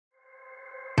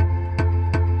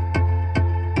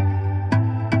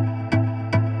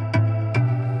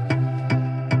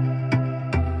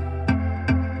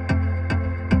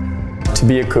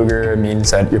be a Cougar means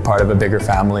that you're part of a bigger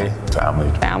family. Family.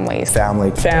 Family.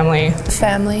 Family. Family.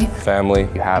 Family. Family.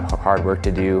 You have hard work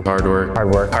to do. Hard work.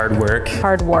 Hard work. Hard work.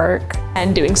 Hard work.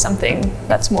 And doing something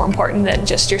that's more important than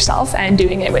just yourself and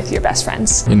doing it with your best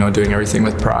friends. You know, doing everything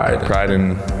with pride. Pride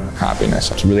and happiness.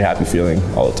 It's a really happy feeling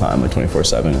all the time, like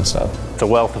 24/7 and stuff. It's a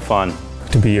wealth of fun.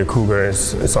 To be a Cougar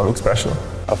is something special.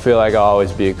 I feel like I'll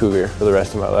always be a Cougar for the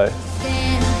rest of my life.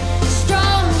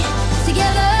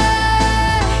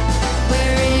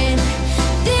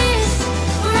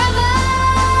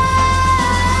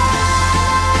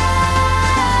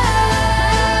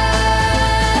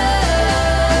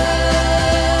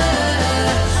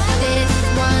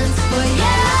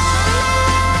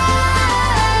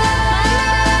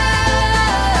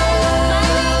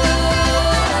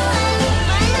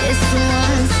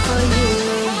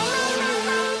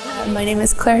 My name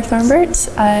is Claire Thornbert.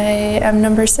 I am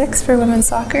number 6 for women's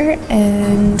soccer,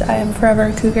 and I am forever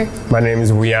a Cougar. My name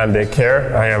is Wiande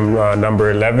Kerr. I am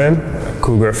number 11,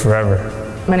 Cougar forever.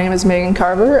 My name is Megan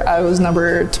Carver. I was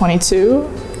number 22,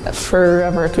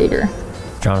 forever a Cougar.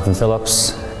 Jonathan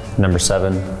Phillips, number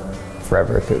 7,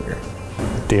 forever a Cougar.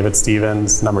 David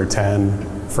Stevens, number 10,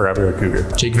 forever a Cougar.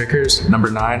 Jake Vickers, number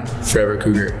 9, forever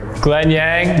Cougar. Glenn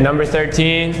Yang, number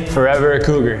 13, forever a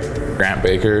Cougar. Grant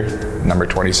Baker, number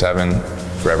 27,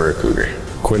 forever a Cougar.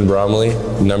 Quinn Bromley,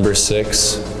 number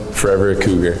 6, forever a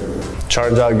Cougar.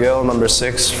 Charnjal Gill, number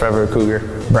 6, forever a Cougar.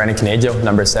 Brandon Canadio,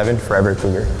 number 7, forever a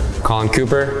Cougar. Colin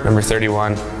Cooper, number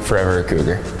 31, forever a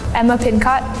Cougar. Emma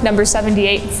Pincott, number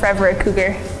 78, forever a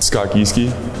Cougar. Scott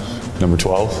Gieske, number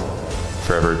 12,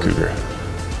 forever a Cougar.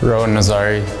 Rowan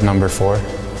Nazari, number 4,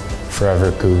 forever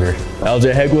a Cougar.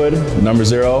 LJ Hegwood, number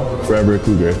 0, forever a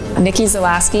Cougar. Nikki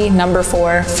Zalaski, number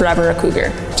 4, forever a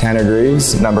Cougar. Tanner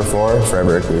Greaves, number 4,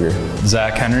 forever a Cougar.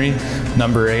 Zach Henry,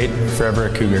 number 8, forever a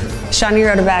Cougar. Shani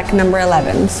Rodebeck, number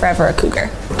 11, forever a Cougar.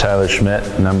 Tyler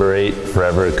Schmidt, number 8,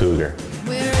 forever a Cougar.